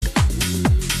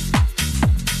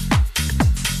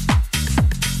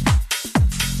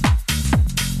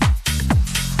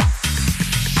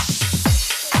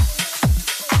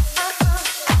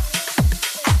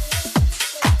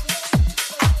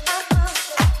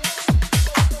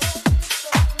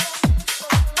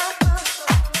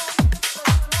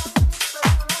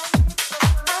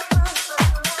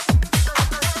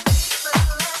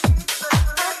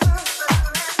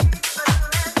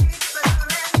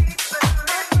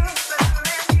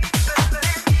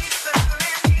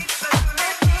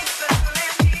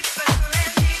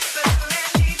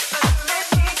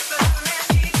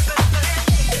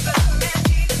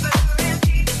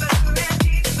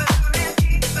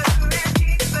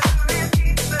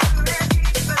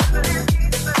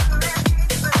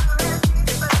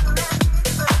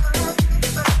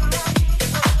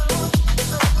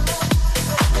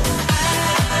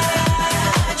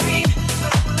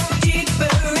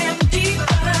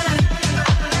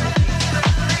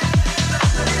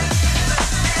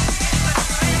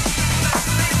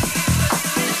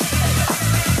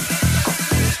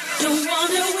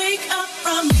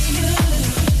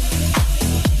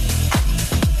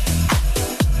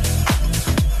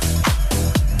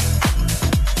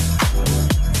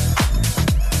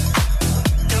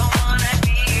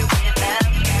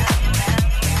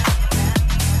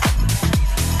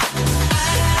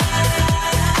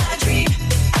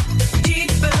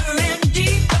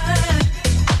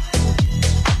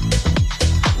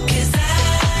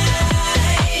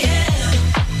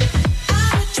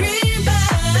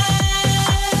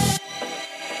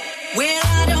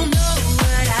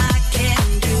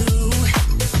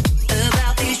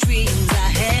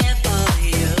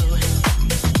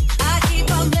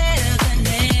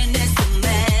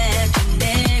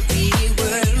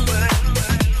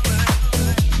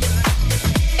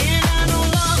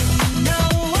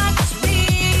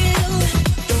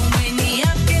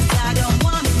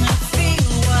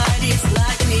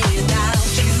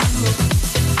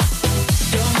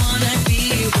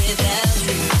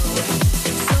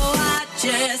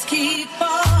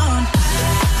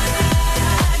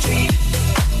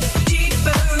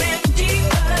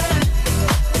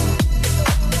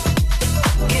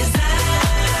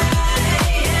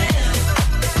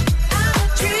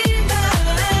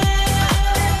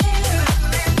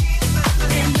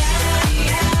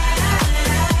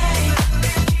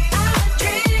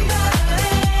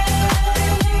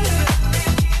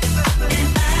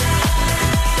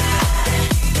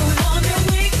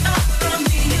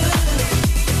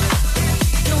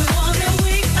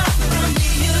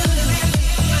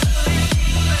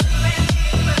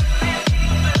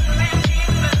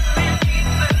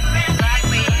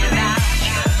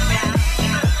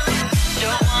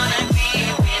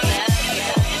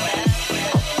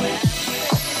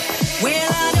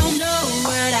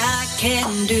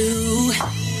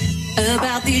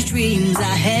about these dreams I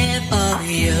have of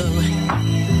you.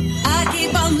 I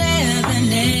keep on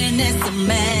living in this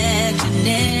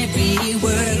imaginary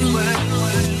world.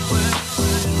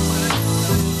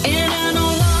 And I no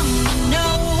longer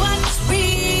know what's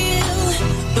real.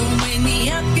 Don't wake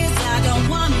me up 'cause I don't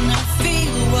wanna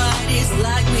feel what it's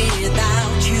like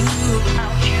without you.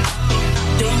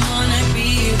 Don't wanna be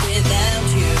without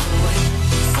you.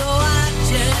 So I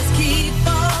just keep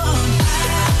on. I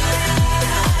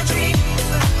dream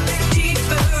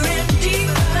deeper and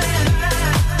deeper.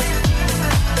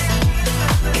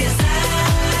 'Cause I'm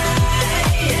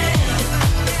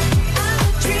a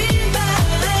dreamer.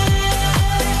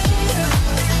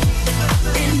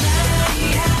 And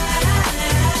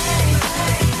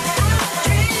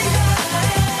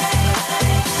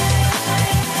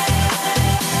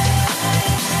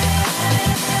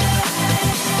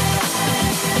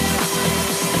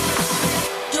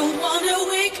don't wanna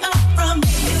wake up from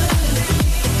you.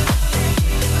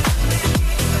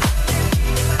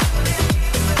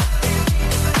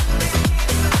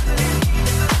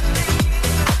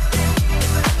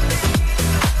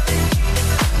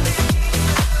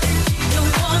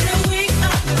 Don't wanna wake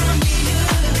up from you.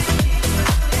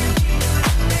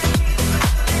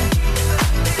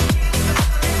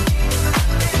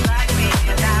 Like me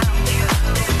without you.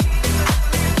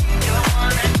 Don't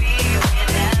wanna be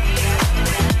without you.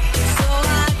 So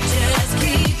I just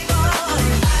keep on.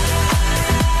 I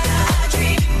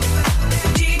dream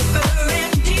deeper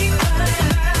and deeper.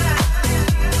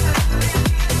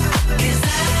 'Cause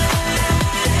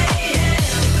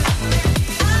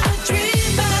I'm a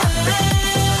dreamer.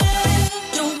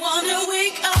 Don't wanna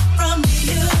wake up from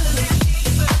you.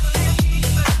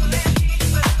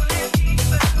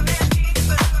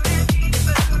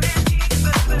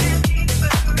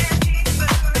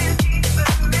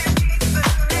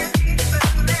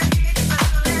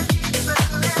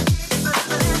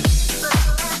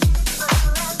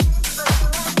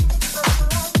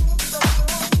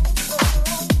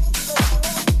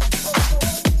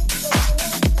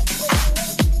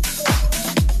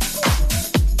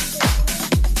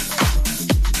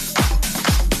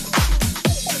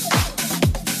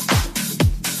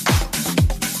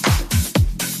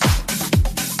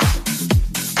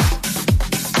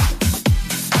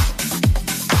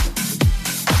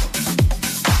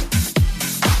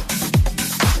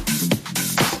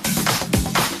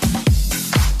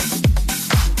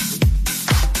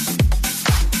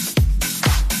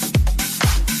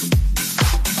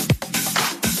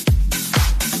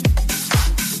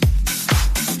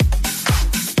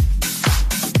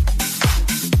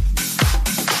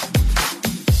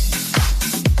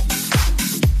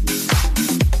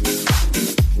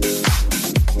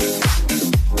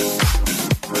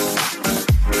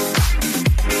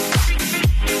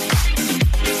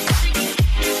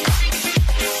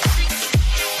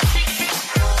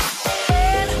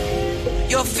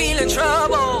 You're feeling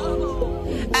trouble,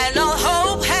 and all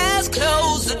hope has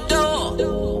closed the door.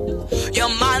 Your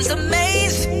mind's a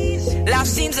maze, life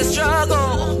seems a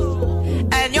struggle,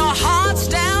 and your heart's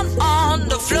down on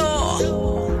the floor.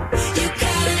 You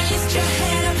gotta lift your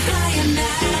head up higher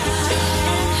now.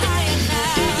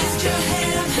 Lift your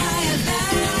head up higher now.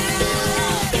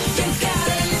 You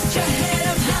gotta lift your head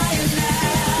up higher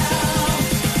now.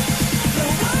 No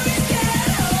worries can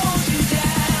hold you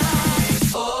down.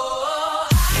 Oh.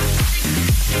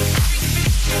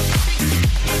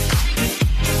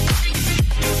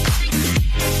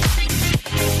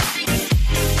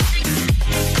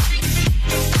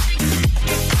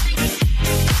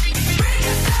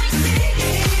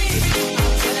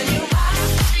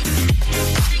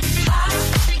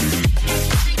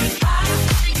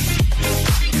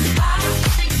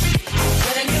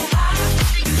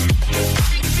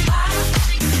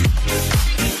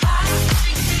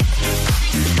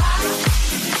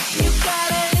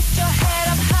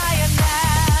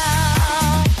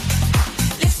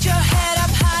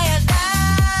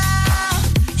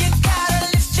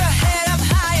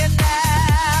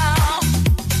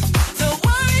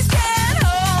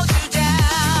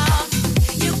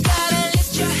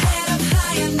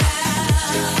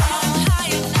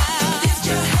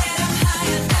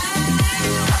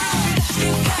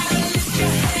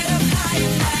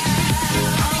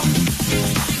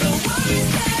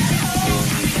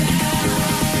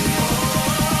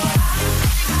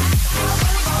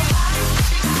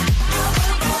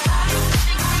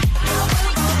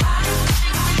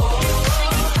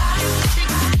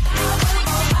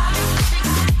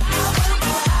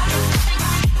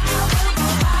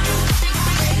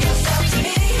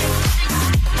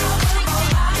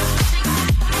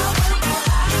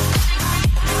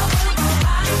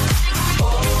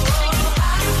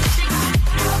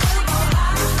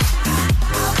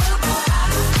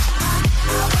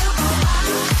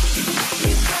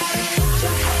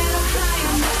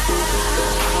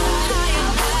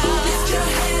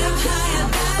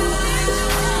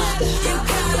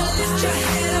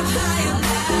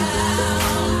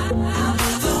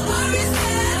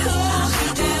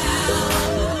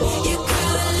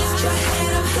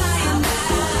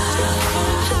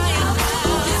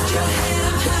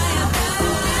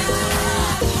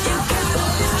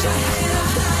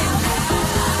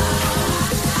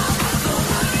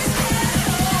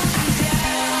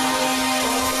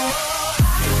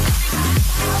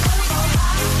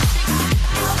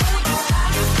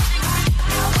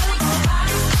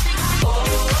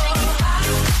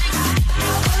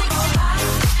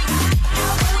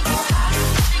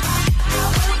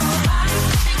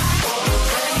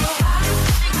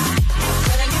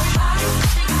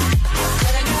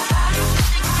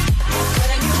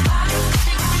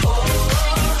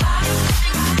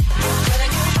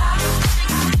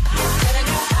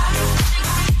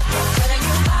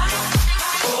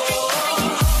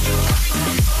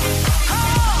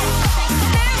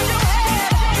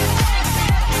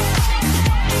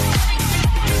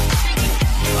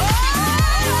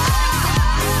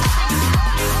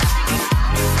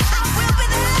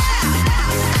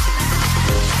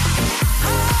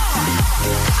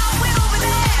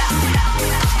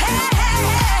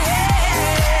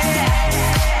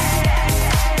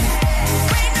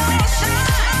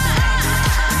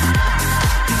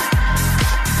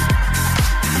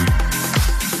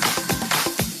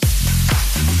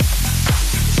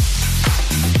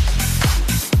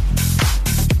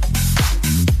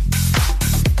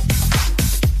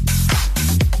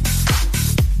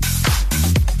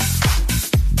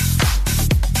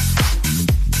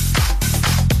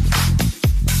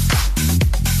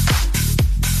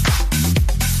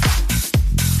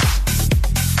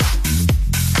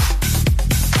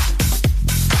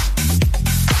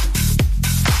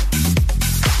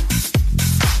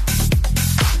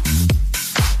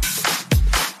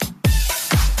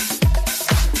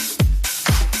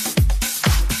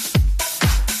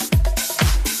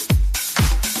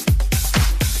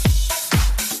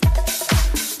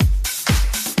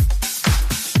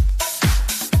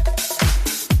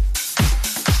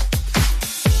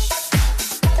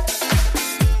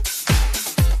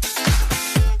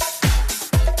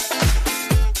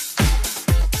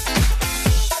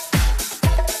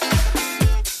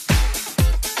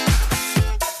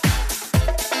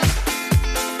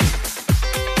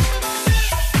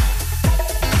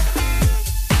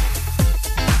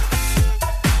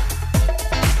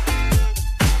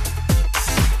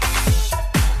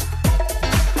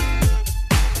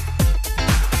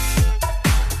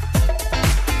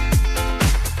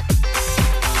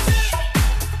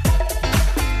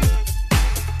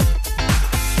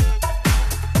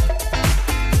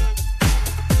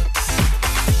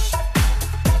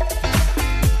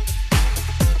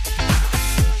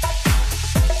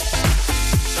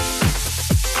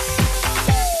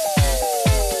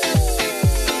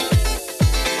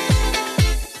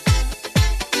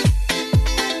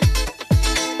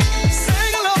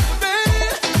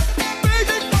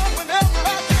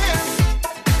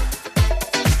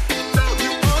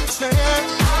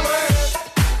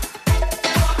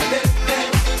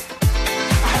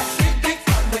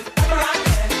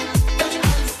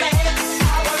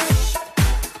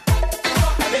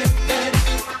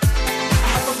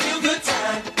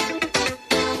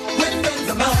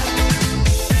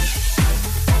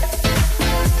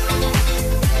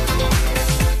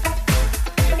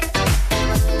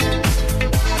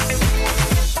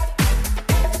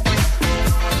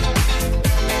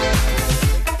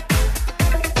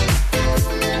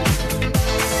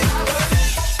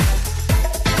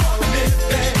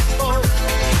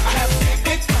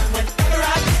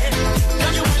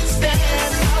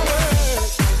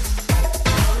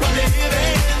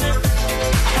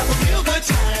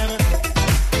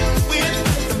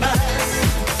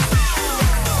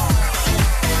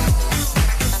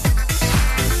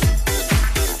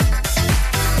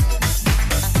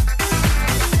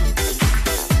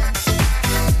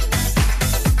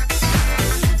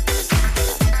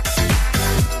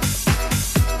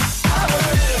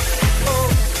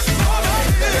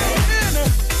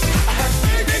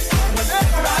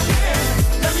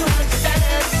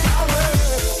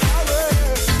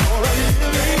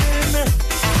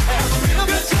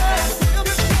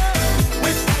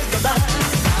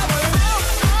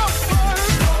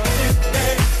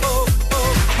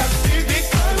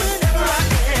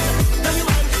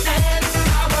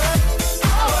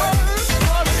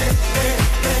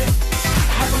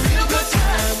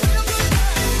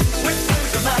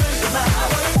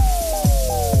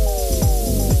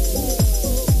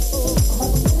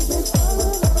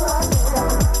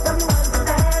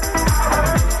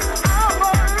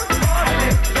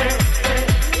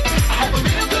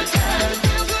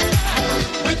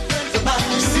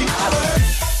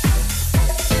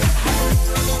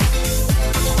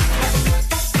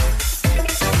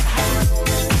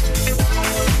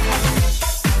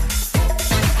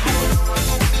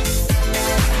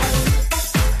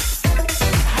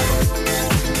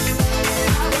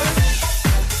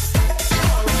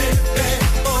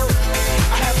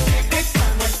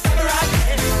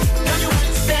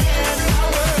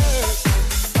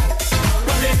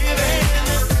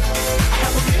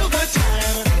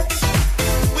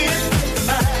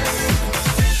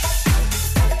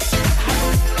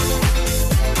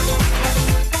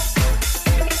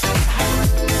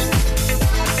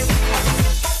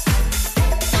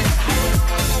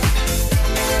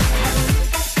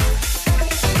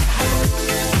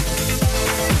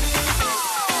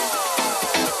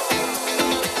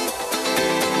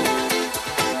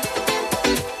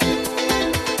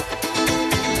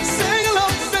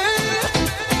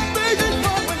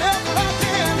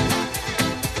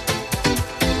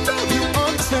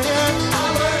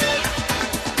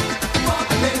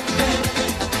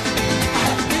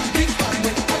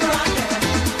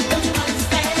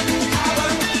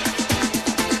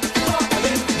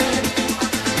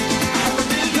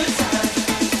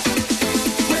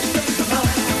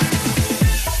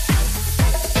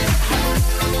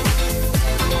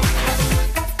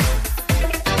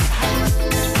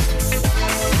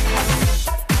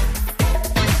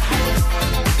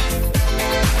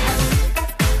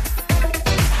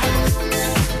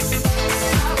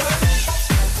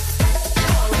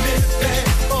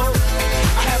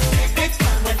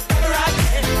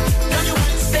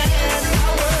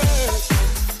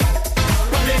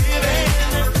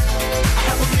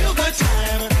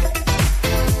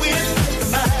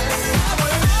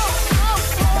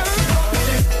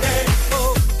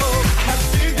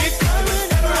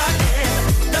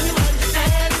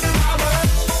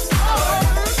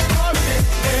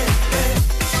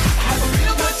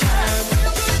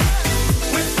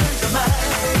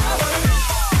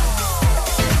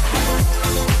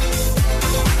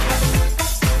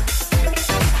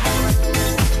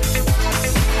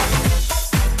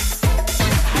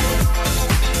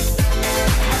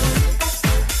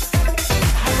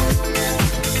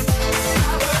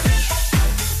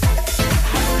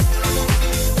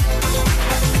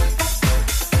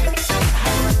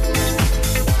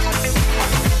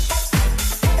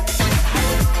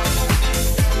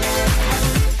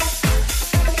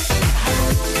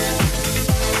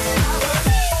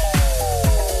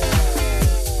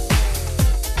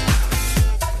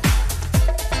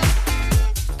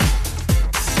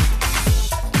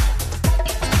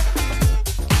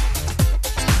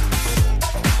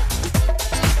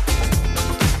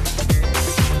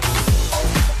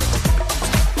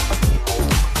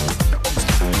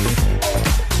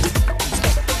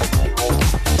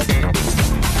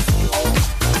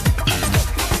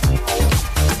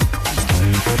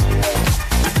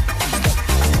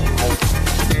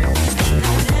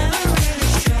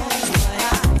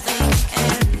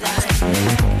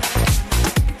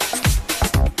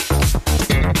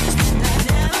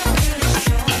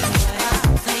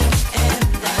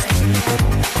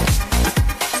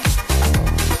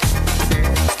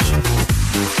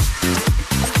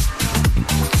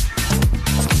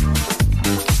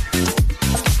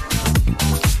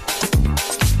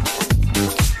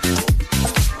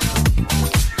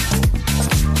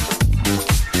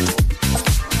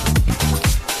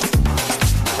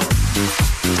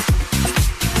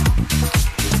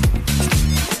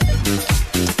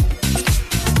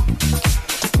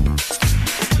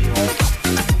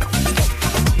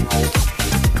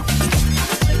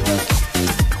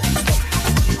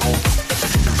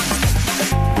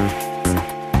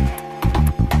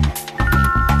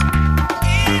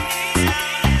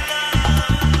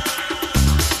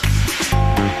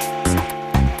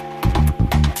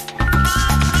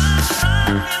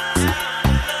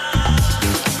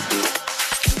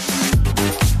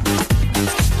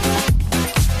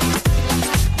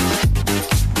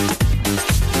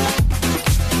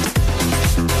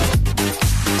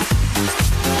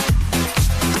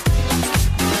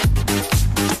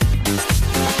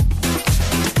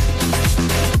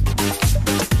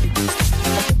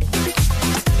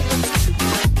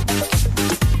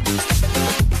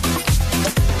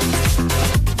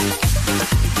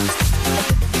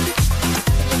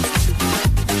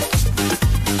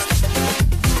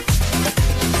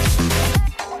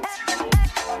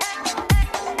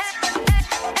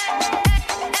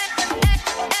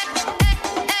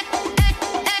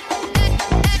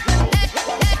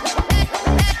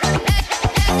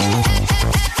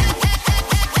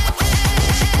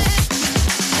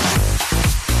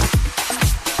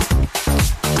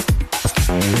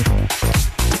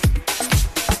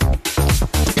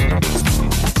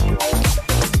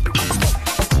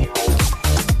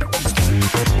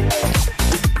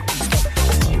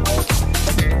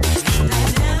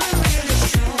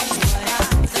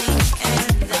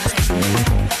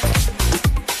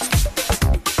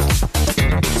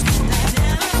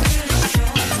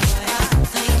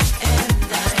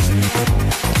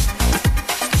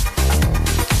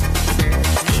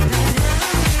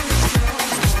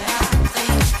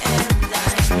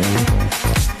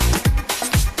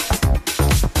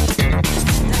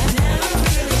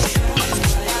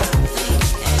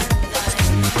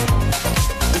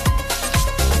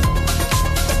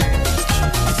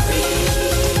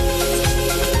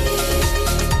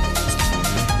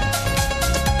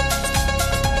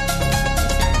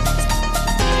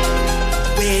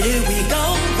 Where did we go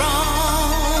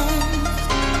wrong?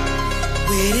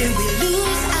 Where did we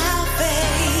lose our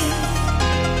faith?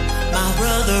 My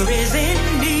brother is in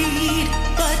need,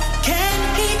 but can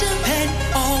he depend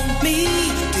on me?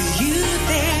 Do you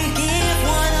think if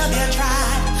one of you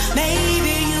tried,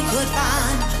 maybe you could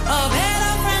find a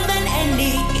better friend than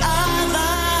any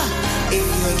other? If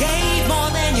you gave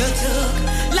more than you took,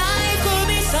 life could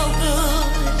be so good.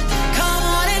 Come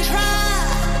on and try.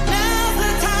 Now's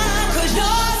the time, 'cause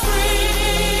you're free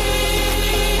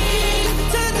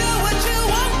to do what you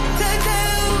want to do.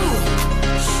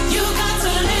 You got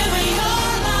to live your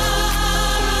life.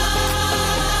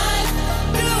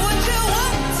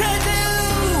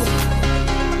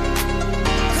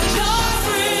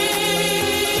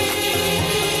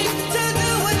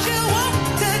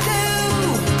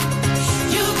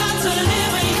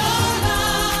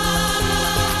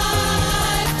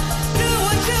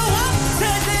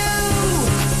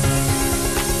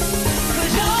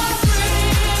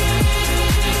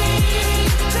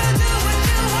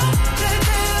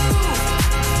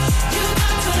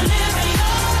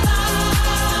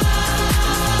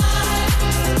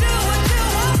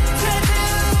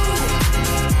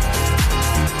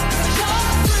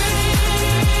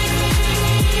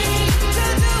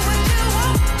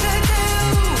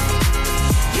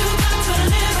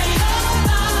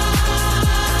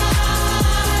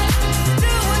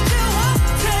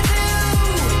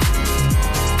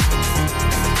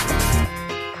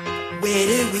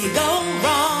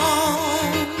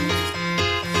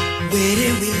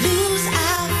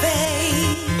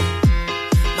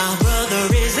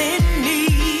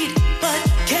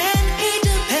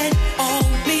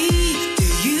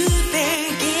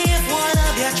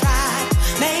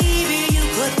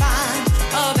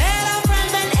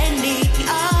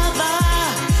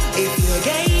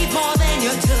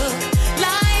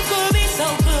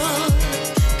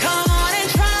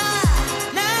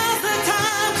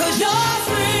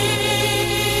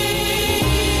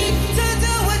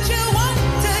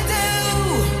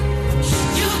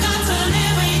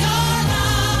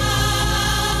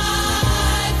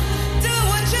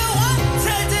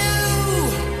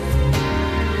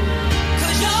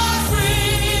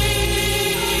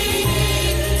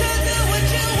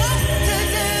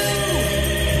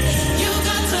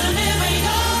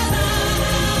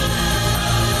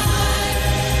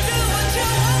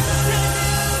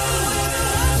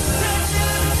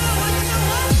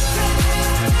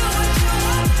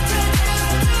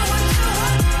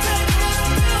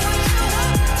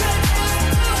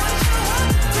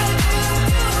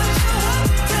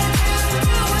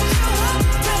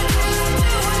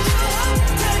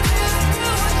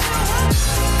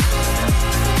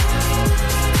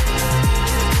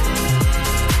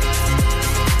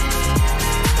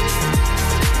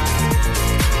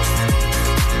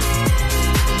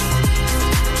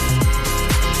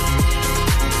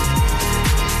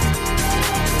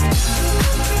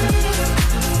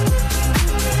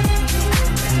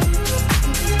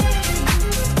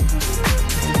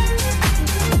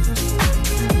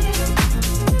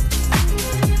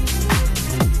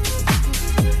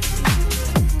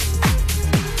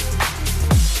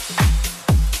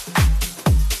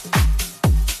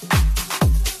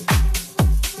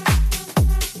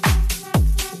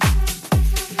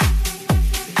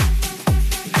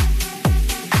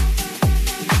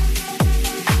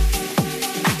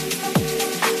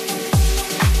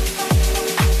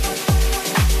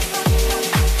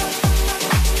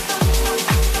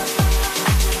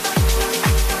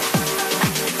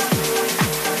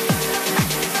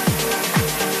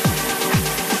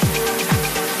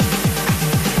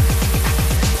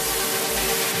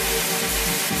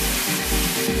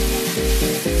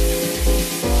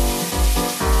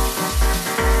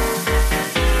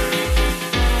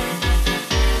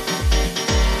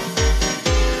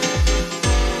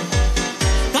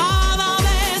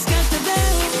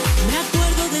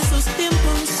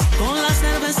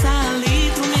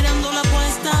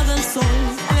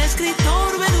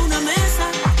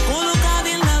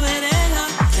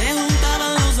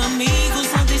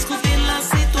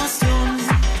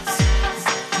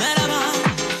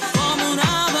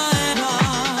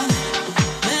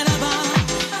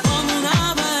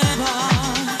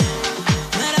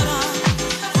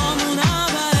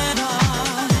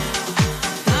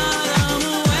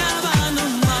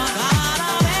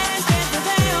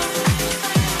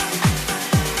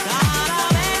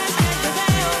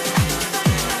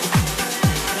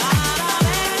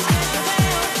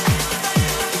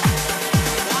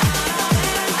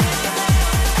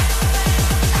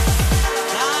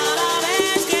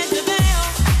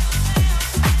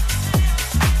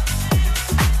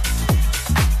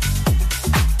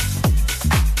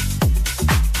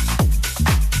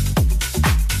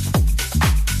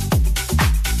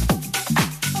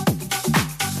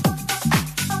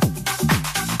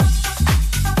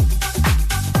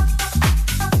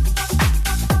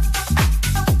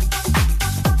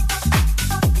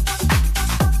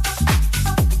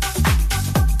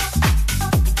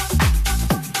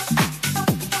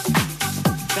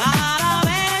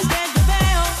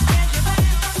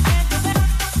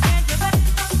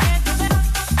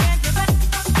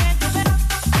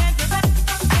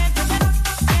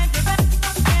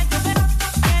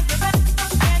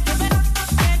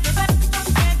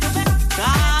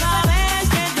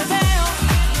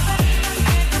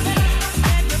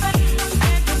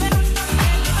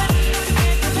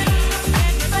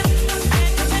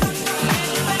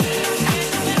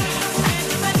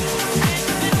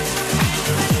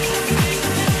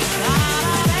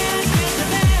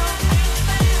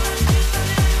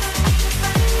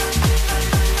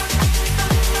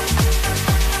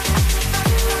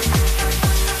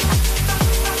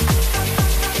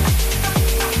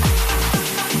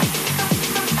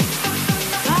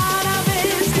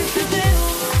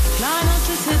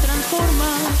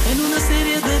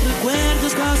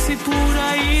 casi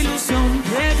pura ilusión,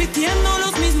 repitiendo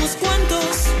los mismos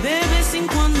cuentos. De vez en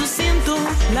cuando siento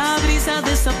la brisa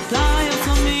de esa playa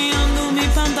flameando mi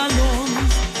pantalón.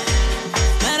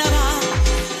 Me la va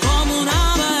como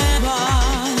una beba,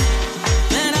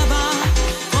 me la va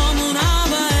como una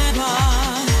beba,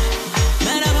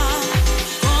 me la va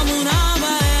como una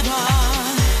beba.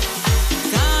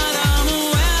 Cada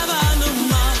nueva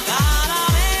luna, cada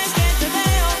vez que te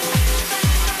veo,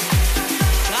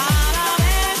 cada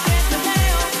vez que te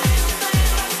veo,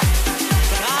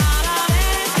 cada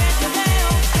vez que te veo,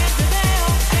 que te veo,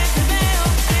 que te veo,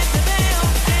 que te veo,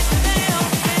 que te veo,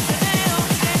 que te veo.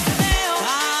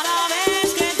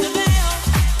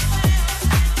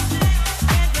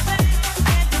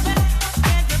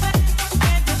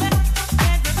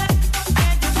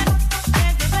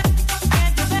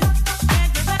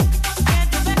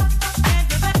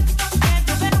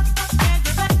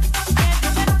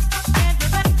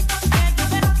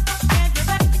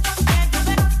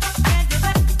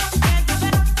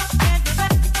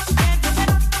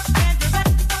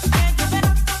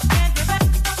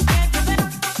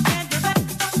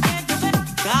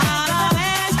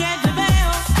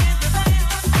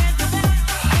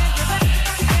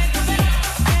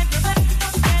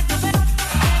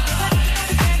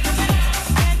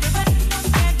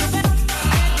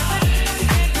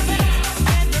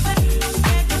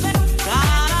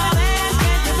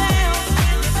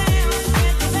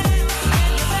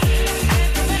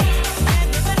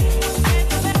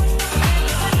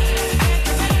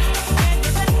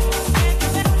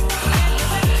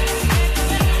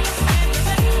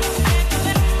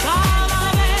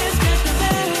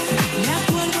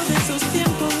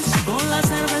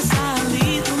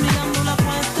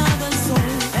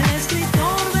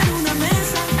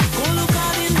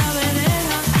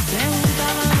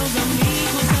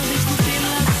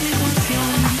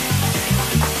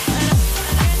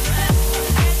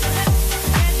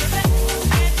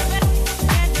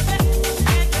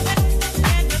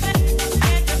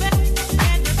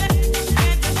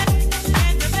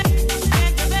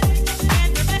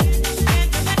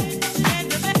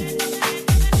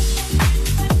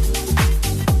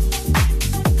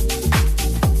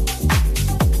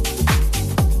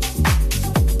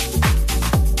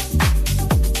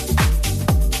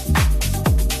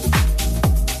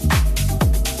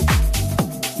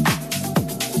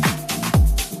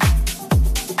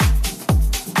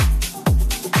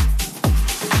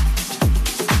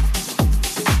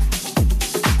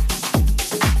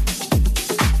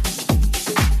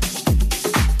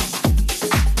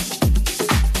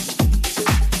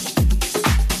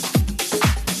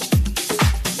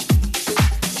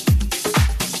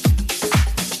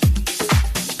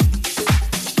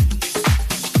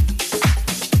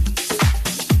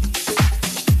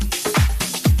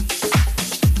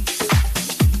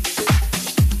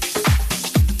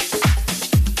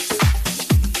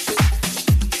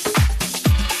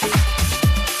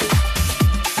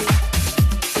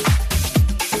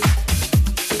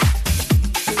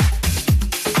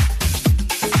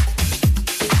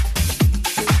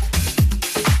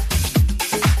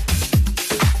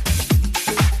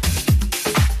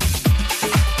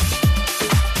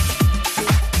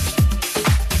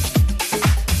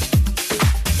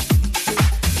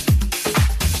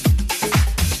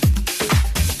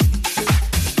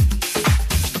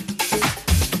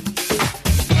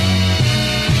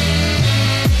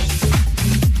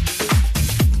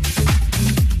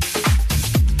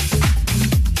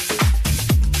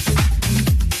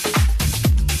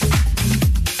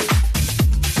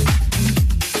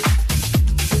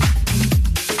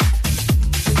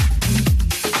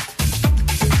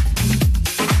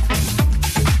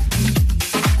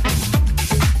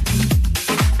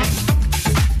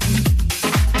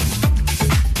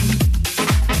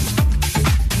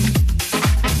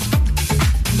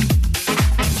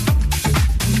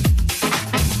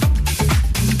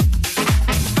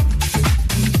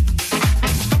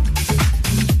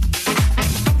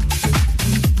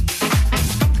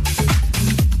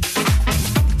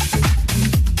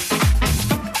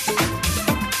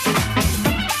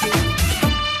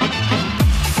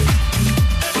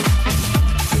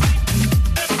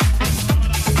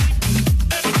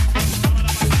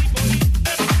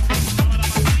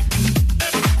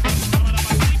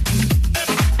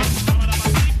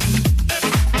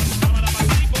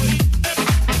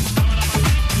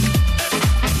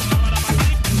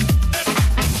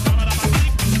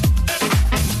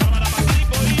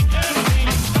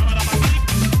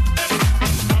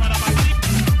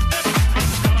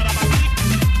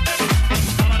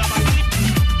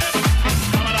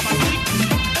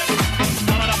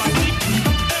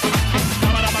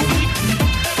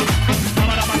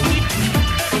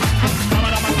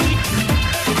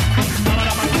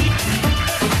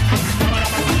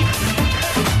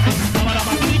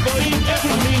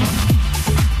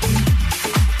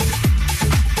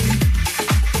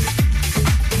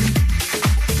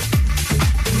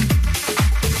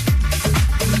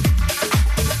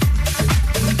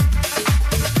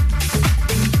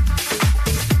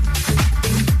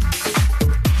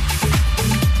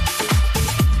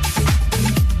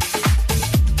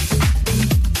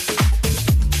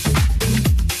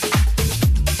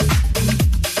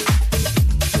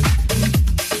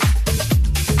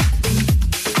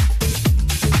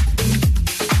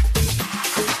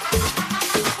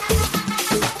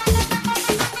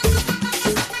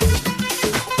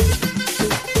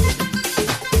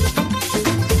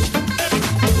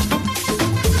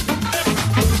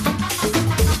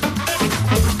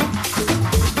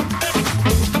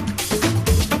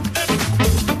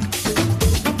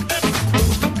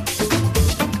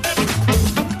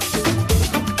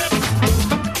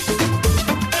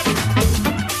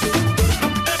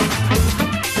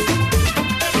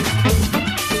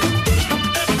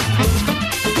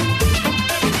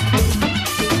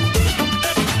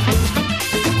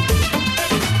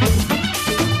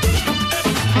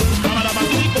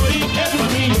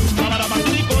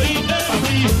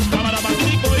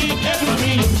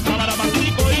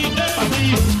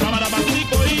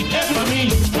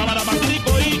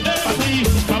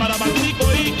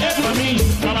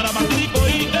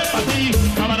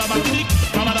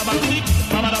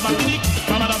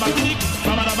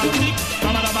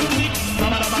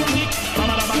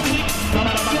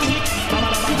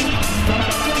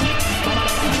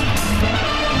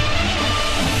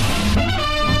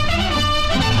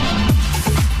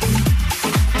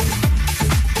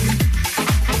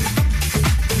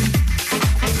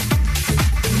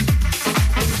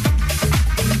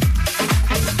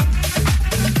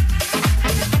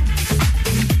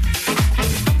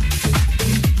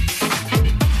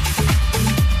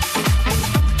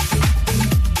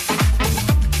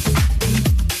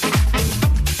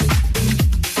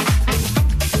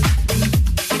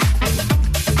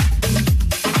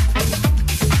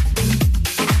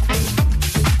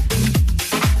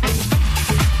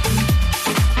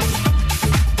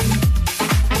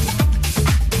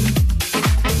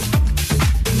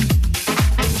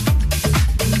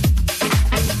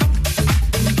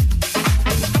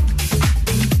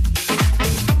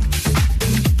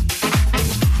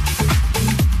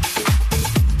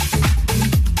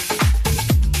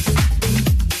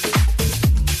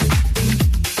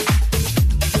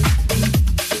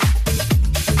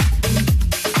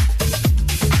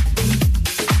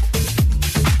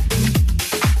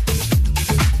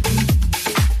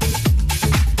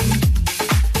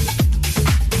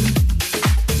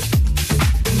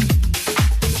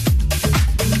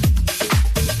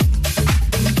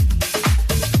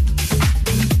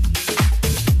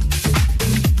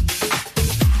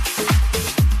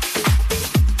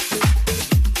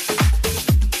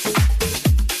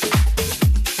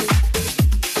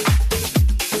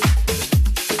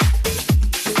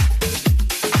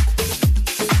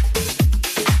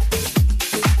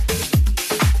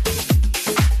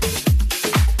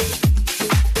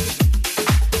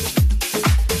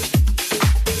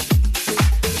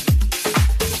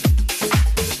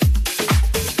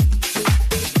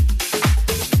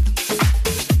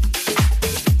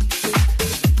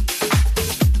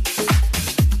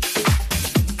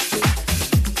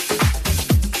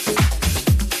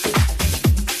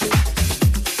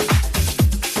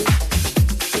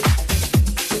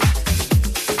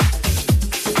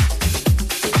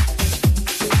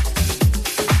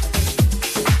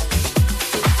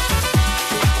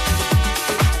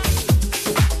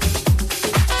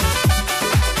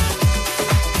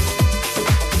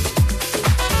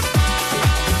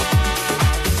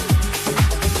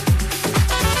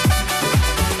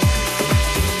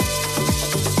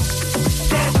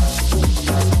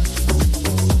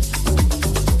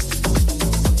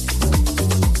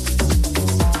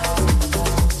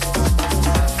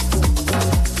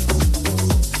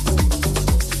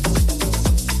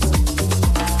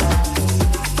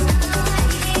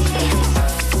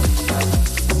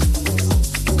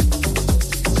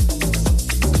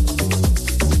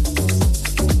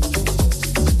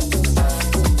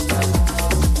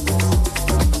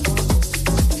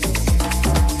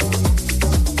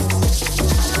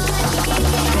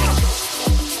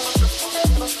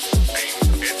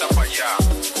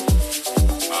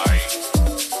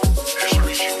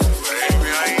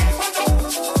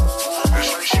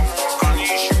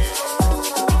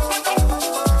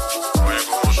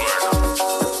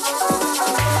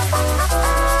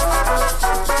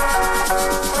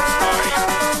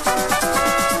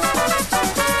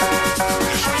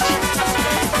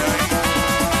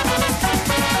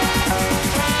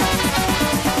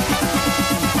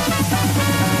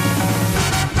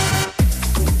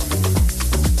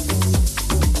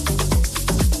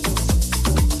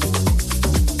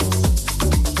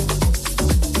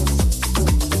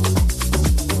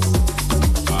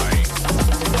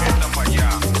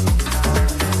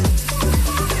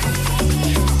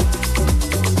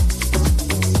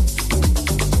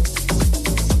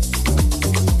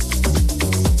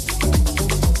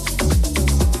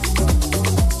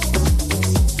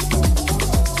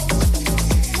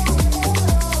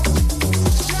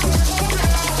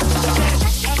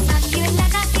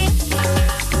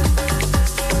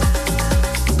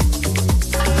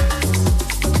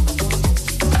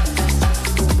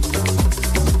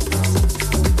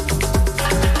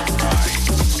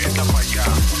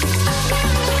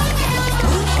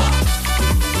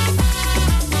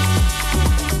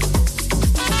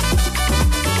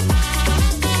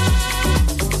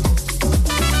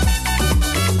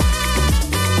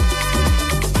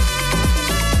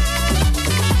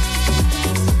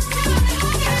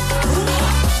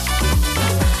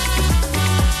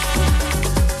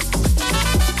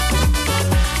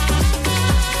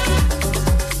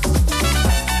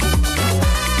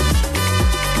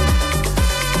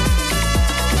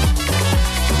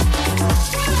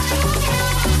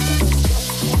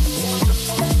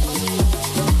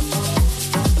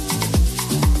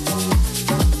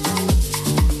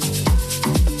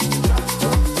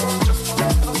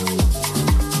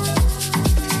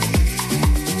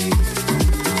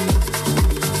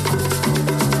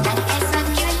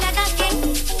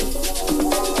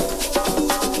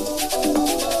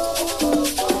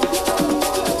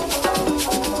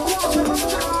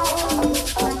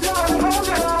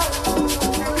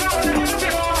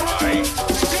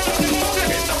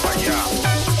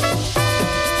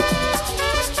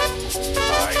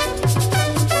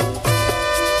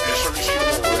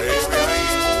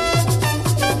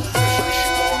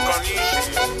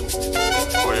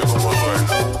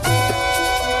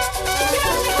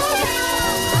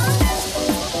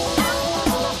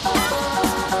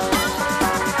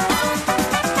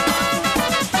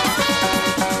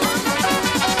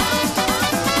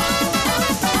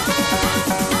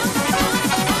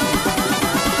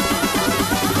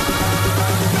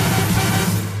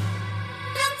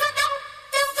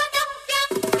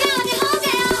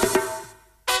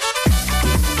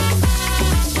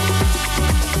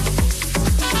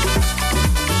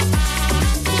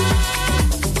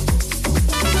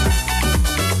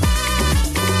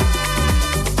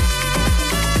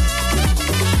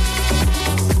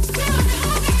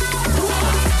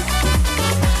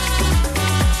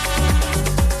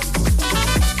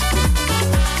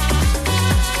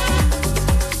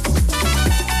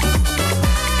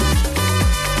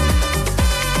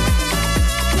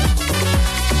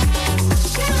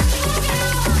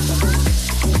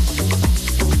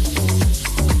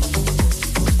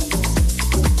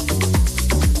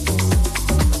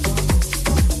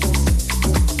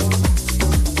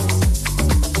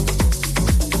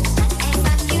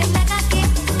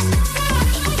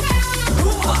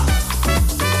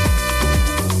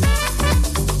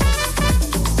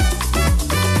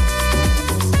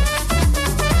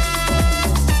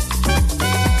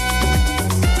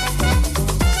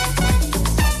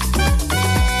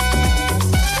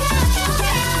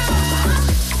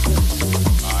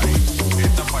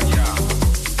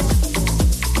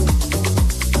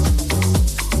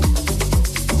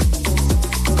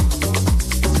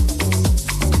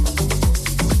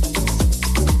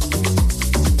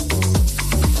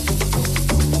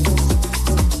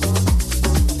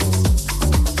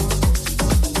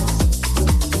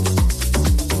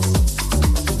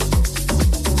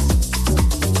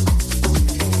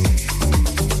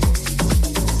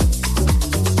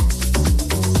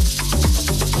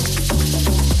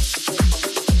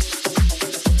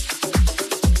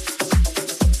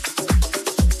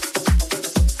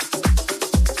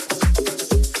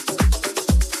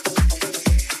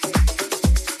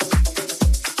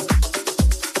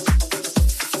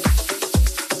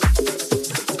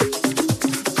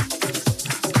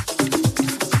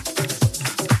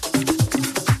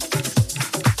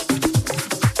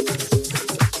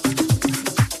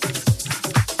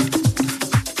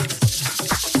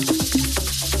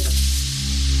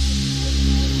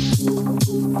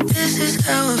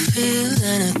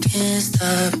 can't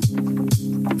stop.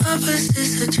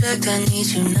 Opposites attract, I need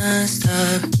you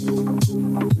non-stop.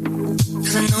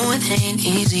 Cause I know it ain't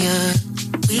easier.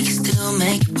 We can still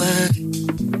make it work.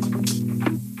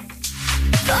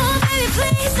 Oh baby,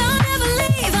 please don't ever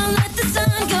leave. I'll let the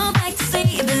sun go back to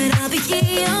sleep, but I'll be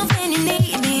here when you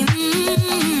need me.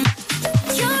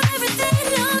 You're everything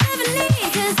I'll ever need,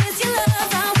 cause it's your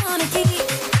love I wanna keep.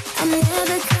 I'm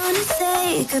never gonna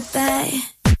say goodbye.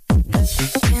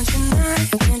 Can't deny,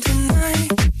 can't deny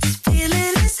this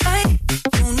feeling inside.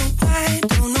 Don't know why,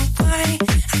 don't know why.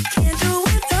 I can't do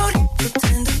without it. The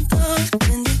tender love,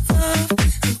 I'm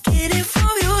getting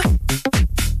from you.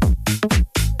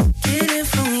 Getting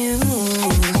from you.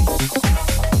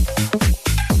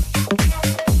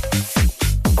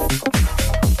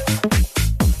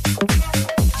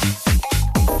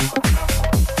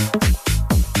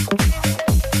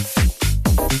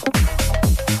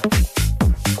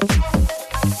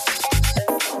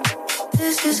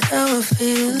 This is how I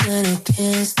feel and I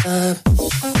can't stop.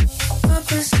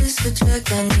 Opposites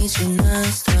attract, I need you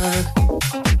non-stop.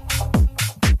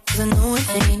 Cause I know it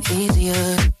ain't easier.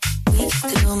 We can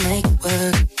still make it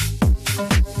work.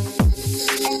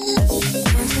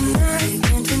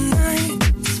 Can't deny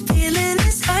this feeling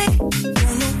inside.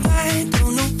 Don't know why,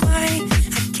 don't know why.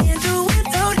 I can't do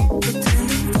without it. The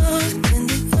tender love,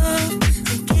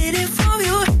 I'm getting from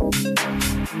you.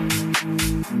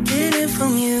 Getting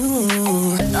from you.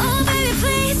 Oh baby,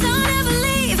 please don't ever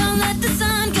leave. I'll let the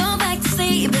sun go back to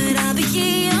sleep, but I'll be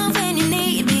here when you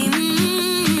need me.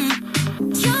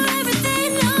 You're everything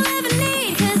I'll ever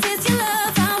need, cause it's your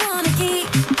love I wanna keep.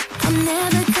 I'm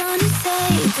never gonna say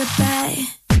goodbye.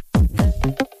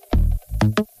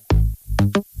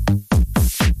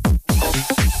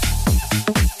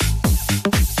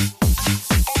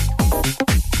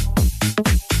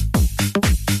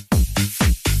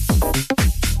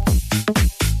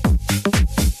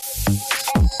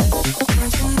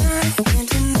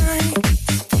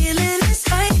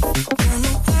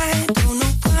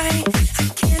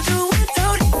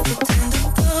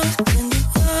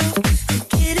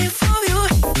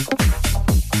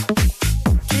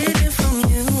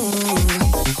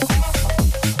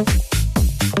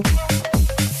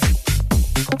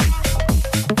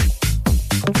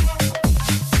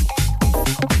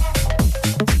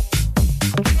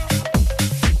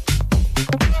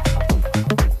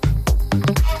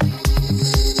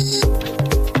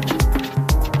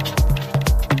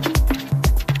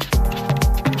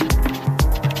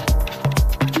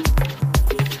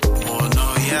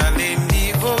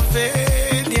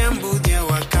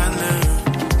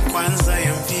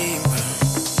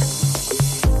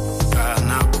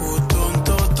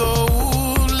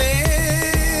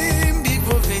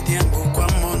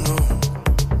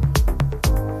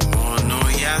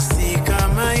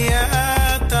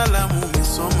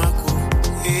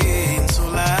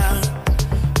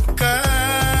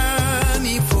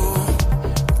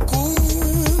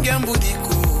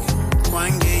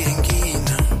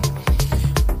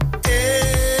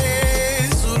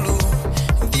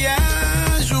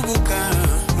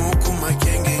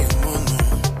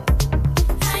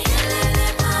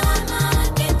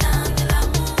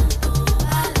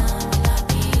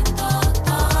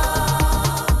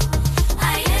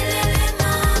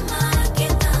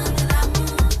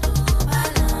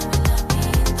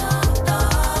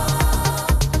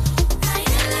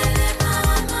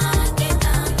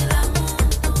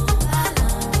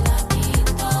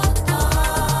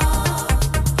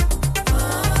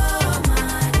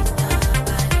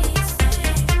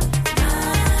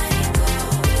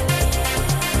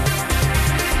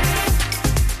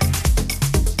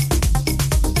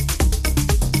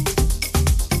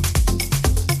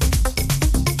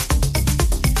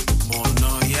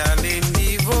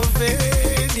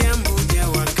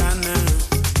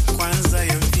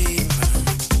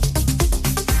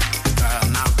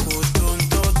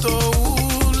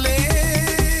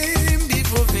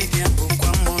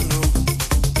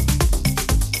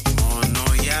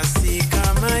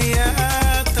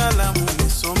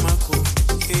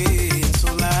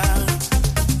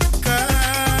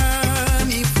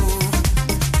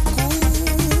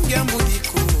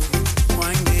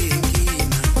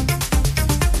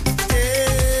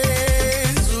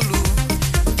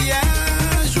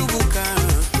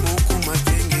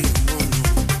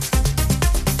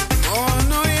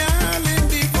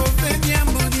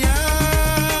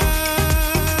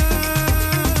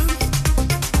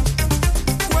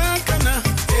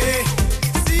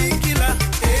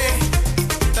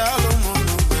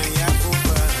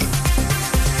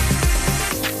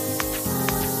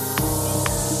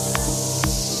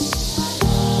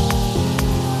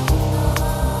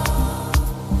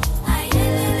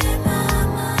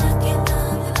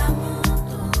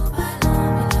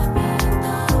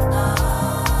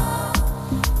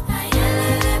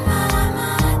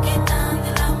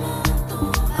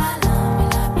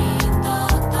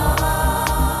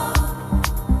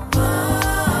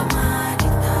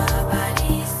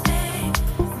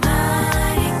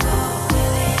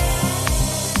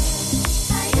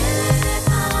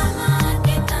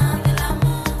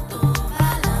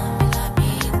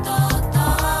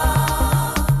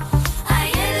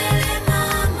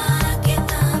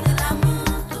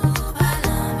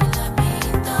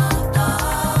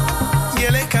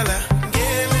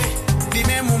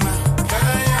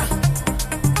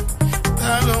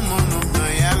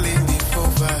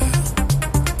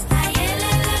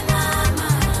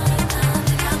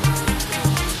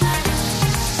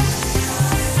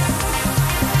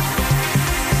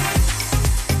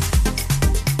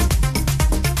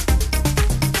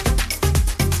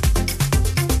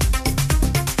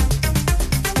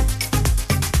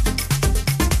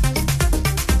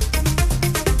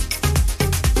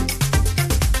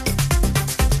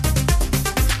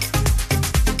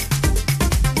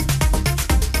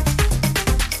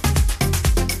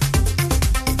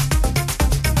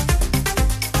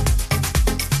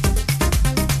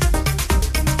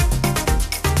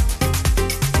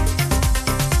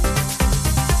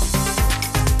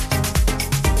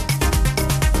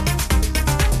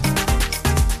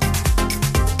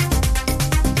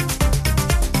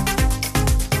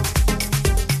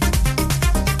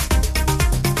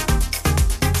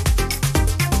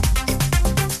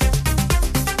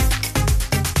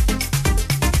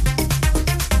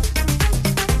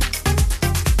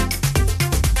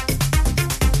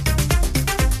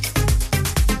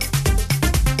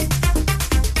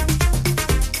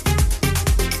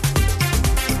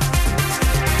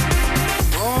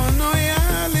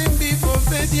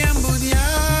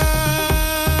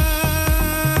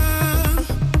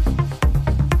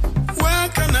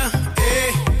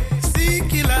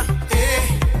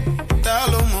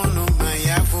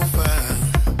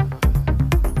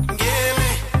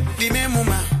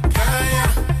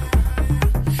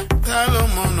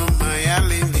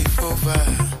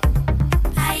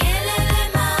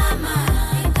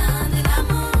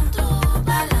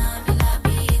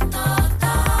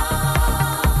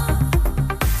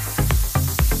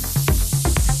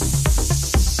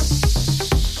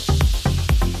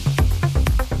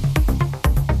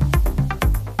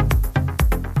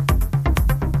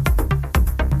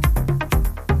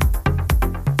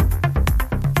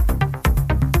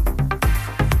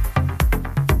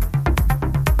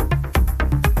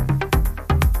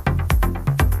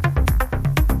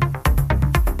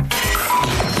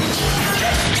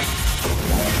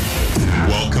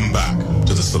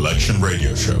 Selection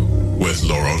Radio Show with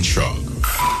Laurent Schark.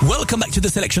 Welcome back to the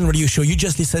Selection Radio Show. You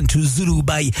just listened to Zulu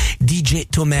by DJ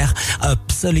Tomer.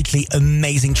 Absolutely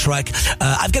amazing track.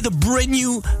 I've got a brand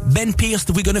new Ben Pierce.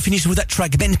 We're going to finish with that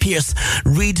track. Ben Pierce,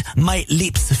 Read My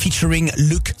Lips, featuring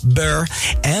Luke Burr.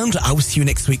 And I will see you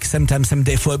next week, same time, same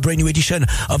day, for a brand new edition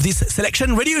of this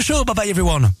Selection Radio Show. Bye-bye,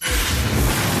 everyone.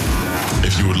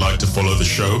 If you would like to follow the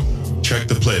show, check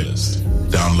the playlist,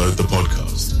 download the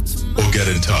podcast, or get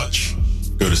in touch.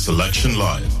 Go to Selection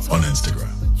Live on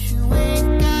Instagram.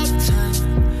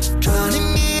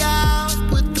 Drowning me out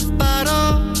with the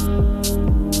bottle.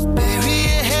 Bury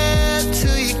your head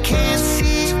till you can't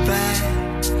see right.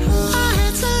 I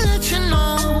had to let you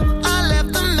know I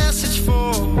left a message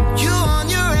for you on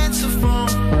your answer phone.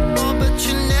 Oh, but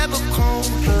you never called.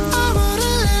 I wrote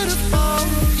a letter for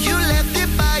you, left it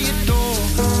by your door.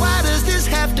 Why does this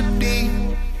have to be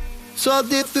so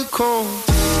difficult?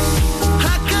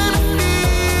 How can a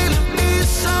feeling be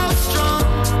so strong?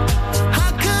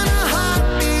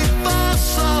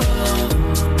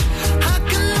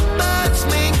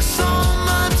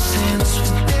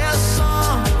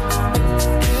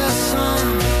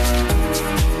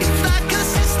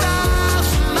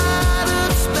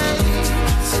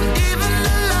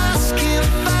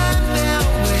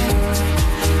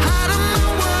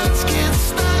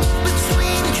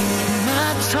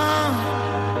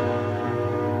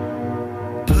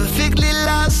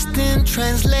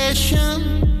 Translation,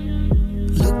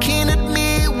 looking at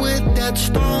me with that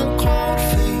stone cold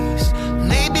face.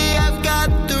 Maybe I've got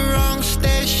the wrong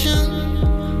station,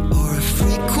 or a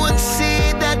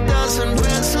frequency that doesn't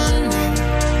resonate.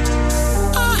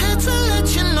 I had to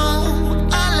let you know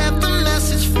I left a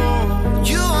message for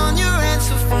you on your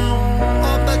answer phone.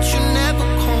 Oh, but you never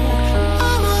called.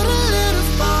 I wrote a letter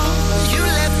for you,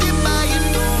 left it by your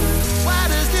door. Why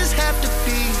does this have to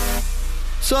be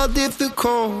so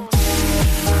difficult?